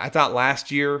 I thought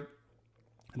last year,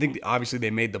 I think obviously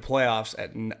they made the playoffs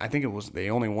they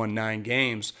only won 9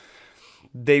 games.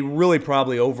 They really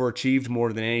probably overachieved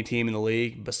more than any team in the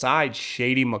league. Besides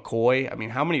Shady McCoy, I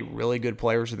mean, how many really good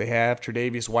players do they have?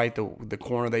 Tre'Davious White, the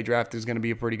corner they drafted, is going to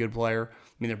be a pretty good player. I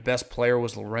mean, their best player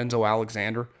was Lorenzo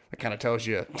Alexander. That kind of tells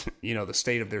you, the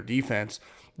state of their defense.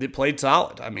 They played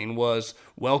solid. I mean, was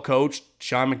well coached.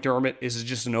 Sean McDermott is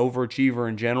just an overachiever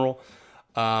in general.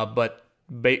 But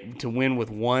to win with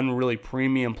one really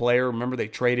premium player. Remember, they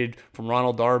traded from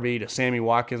Ronald Darby to Sammy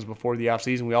Watkins before the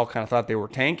offseason. We all kind of thought they were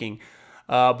tanking.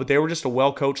 But they were just a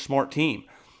well-coached, smart team.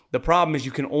 The problem is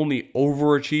you can only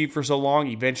overachieve for so long.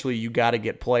 Eventually, you got to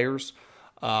get players.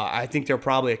 I think they're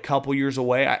probably a couple years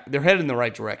away. They're headed in the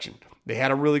right direction. They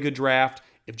had a really good draft.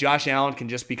 If Josh Allen can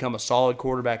just become a solid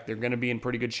quarterback, they're going to be in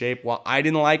pretty good shape. While I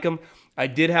didn't like him, I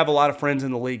did have a lot of friends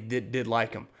in the league that did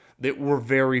like him, that were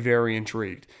very, very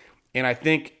intrigued. And I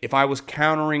think if I was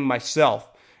countering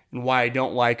myself and why I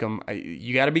don't like him,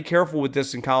 you got to be careful with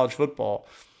this in college football.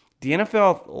 The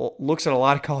NFL looks at a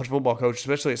lot of college football coaches,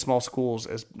 especially at small schools,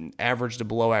 as average to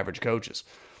below average coaches.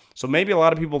 So maybe a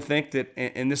lot of people think that,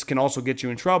 and this can also get you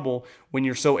in trouble when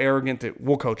you're so arrogant that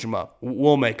we'll coach them up,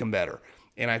 we'll make them better.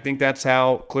 And I think that's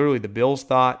how clearly the Bills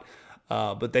thought.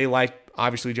 But they like,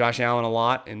 obviously, Josh Allen a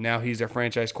lot, and now he's their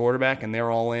franchise quarterback, and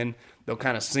they're all in. They'll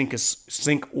kind of sink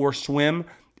or swim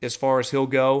as far as he'll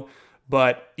go.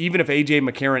 But even if A.J.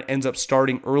 McCarron ends up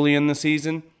starting early in the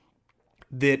season,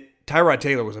 that Tyrod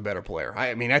Taylor was a better player.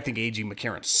 I think A.J.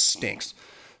 McCarron stinks.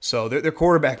 So their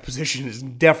quarterback position is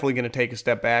definitely going to take a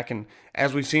step back. And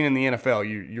as we've seen in the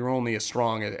NFL, you're only as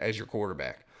strong as your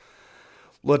quarterback.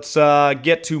 Let's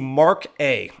get to Mark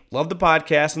A. Love the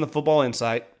podcast and the Football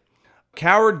Insight.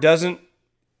 Coward doesn't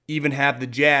even have the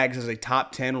Jags as a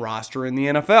top 10 roster in the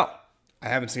NFL. I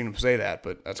haven't seen him say that,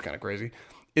 but that's kind of crazy.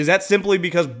 Is that simply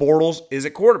because Bortles is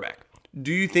at quarterback?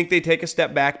 Do you think they take a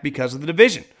step back because of the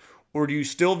division? Or do you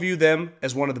still view them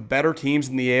as one of the better teams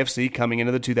in the AFC coming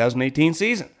into the 2018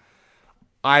 season?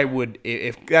 I would,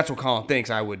 if that's what Colin thinks,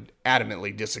 I would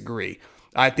adamantly disagree.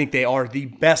 I think they are the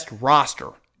best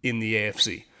roster in the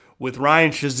AFC. With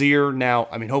Ryan Shazier now,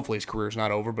 hopefully his career's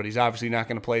not over, but he's obviously not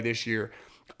going to play this year.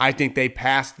 I think they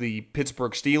passed the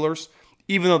Pittsburgh Steelers.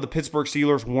 Even though the Pittsburgh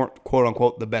Steelers weren't,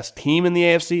 quote-unquote, the best team in the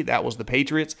AFC, that was the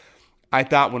Patriots. I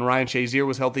thought when Ryan Shazier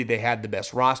was healthy, they had the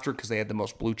best roster because they had the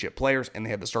most blue-chip players and they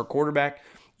had the star quarterback.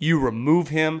 You remove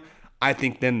him, I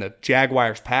think then the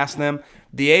Jaguars pass them.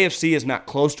 The AFC is not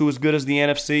close to as good as the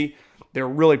NFC. There are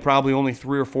really probably only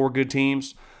 3 or 4 good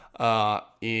teams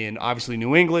in, obviously,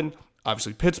 New England,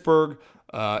 obviously Pittsburgh,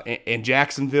 and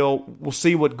Jacksonville. We'll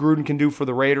see what Gruden can do for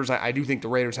the Raiders. I do think the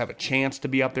Raiders have a chance to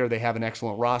be up there. They have an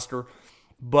excellent roster.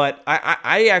 But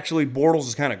I actually, Bortles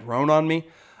has kind of grown on me.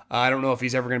 I don't know if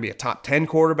he's ever going to be a top 10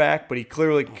 quarterback, but he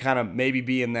clearly can kind of maybe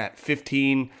be in that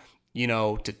 15,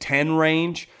 to 10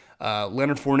 range.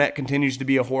 Leonard Fournette continues to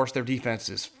be a horse. Their defense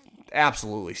is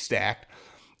absolutely stacked.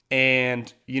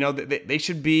 And, they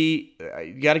should be,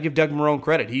 you got to give Doug Marrone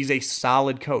credit. He's a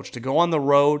solid coach. To go on the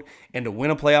road and to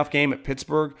win a playoff game at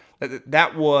Pittsburgh,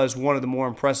 that was one of the more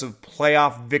impressive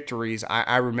playoff victories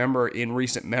I remember in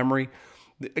recent memory.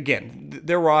 Again,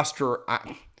 their roster,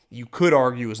 you could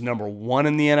argue, is number one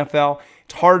in the NFL.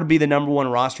 It's hard to be the number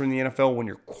one roster in the NFL when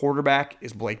your quarterback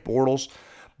is Blake Bortles.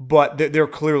 But they're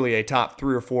clearly a top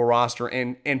 3 or 4 roster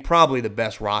and probably the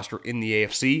best roster in the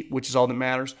AFC, which is all that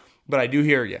matters. But I do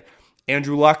hear you.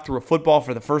 Andrew Luck threw a football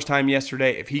for the first time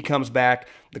yesterday. If he comes back,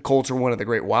 the Colts are one of the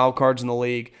great wild cards in the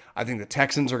league. I think the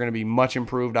Texans are going to be much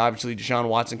improved. Obviously, Deshaun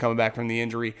Watson coming back from the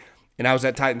injury. And I was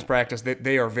at Titans practice.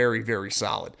 They are very, very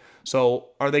solid. So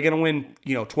are they going to win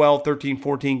 12, 13,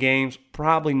 14 games?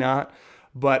 Probably not.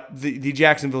 But the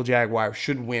Jacksonville Jaguars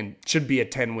should be a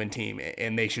 10-win team,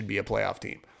 and they should be a playoff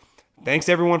team. Thanks,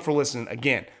 everyone, for listening.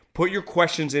 Again, put your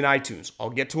questions in iTunes. I'll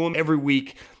get to them every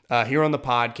week here on the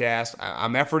podcast.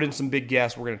 I'm efforting some big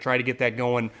guests. We're going to try to get that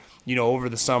going, over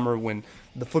the summer when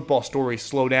the football stories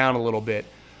slow down a little bit.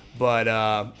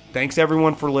 But thanks,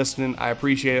 everyone, for listening. I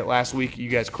appreciate it. Last week, you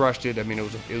guys crushed it. I mean, it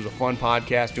was a fun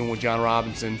podcast doing with John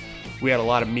Robinson. We had a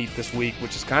lot of meat this week,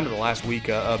 which is kind of the last week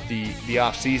of the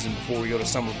off season before we go to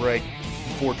summer break,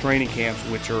 before training camps,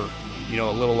 which are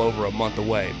a little over a month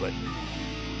away. But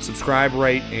subscribe,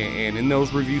 rate, and in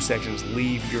those review sections,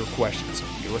 leave your questions.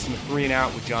 You're listening to 3 and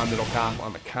Out with John Middlecoff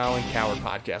on the Colin Cowherd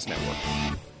Podcast Network.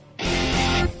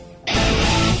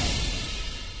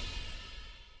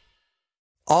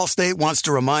 Allstate wants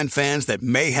to remind fans that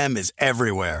mayhem is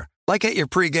everywhere, like at your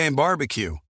pregame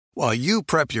barbecue. While you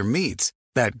prep your meats,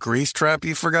 that grease trap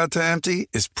you forgot to empty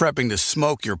is prepping to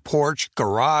smoke your porch,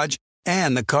 garage,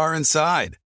 and the car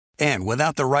inside. And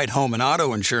without the right home and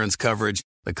auto insurance coverage,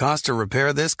 the cost to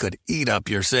repair this could eat up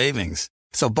your savings.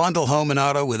 So bundle home and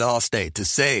auto with Allstate to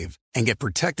save and get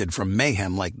protected from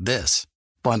mayhem like this.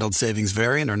 Bundled savings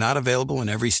vary and are not available in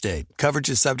every state. Coverage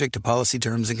is subject to policy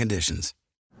terms and conditions.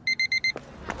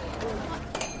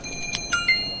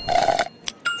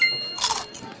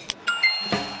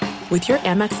 With your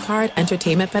Amex card,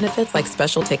 entertainment benefits like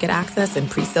special ticket access and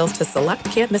pre-sales to select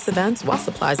can't-miss events while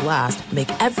supplies last make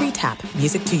every tap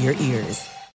music to your ears.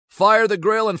 Fire the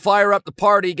grill and fire up the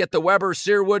party. Get the Weber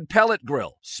Searwood Pellet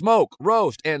Grill. Smoke,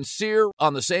 roast, and sear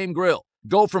on the same grill.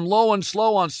 Go from low and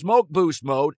slow on smoke boost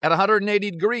mode at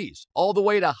 180 degrees, all the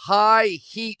way to high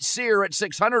heat sear at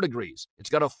 600 degrees. It's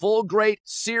got a full grate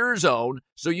sear zone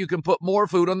so you can put more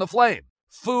food on the flame.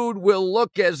 Food will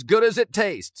look as good as it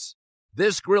tastes.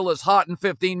 This grill is hot in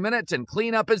 15 minutes and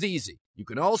cleanup is easy. You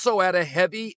can also add a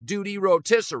heavy-duty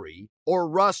rotisserie or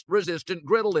rust-resistant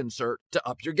griddle insert to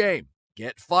up your game.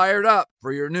 Get fired up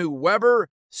for your new Weber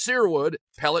Searwood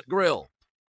Pellet Grill.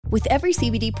 With every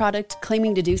CBD product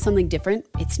claiming to do something different,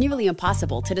 it's nearly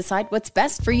impossible to decide what's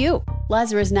best for you.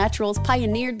 Lazarus Naturals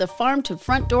pioneered the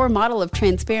farm-to-front-door model of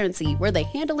transparency, where they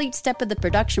handle each step of the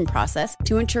production process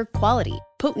to ensure quality,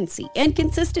 potency, and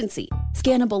consistency.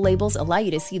 Scannable labels allow you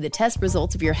to see the test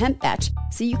results of your hemp batch,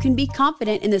 so you can be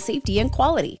confident in the safety and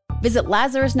quality. Visit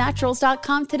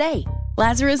LazarusNaturals.com today.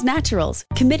 Lazarus Naturals,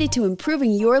 committed to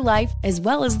improving your life as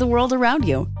well as the world around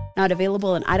you. Not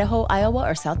available in Idaho, Iowa,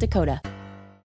 or South Dakota.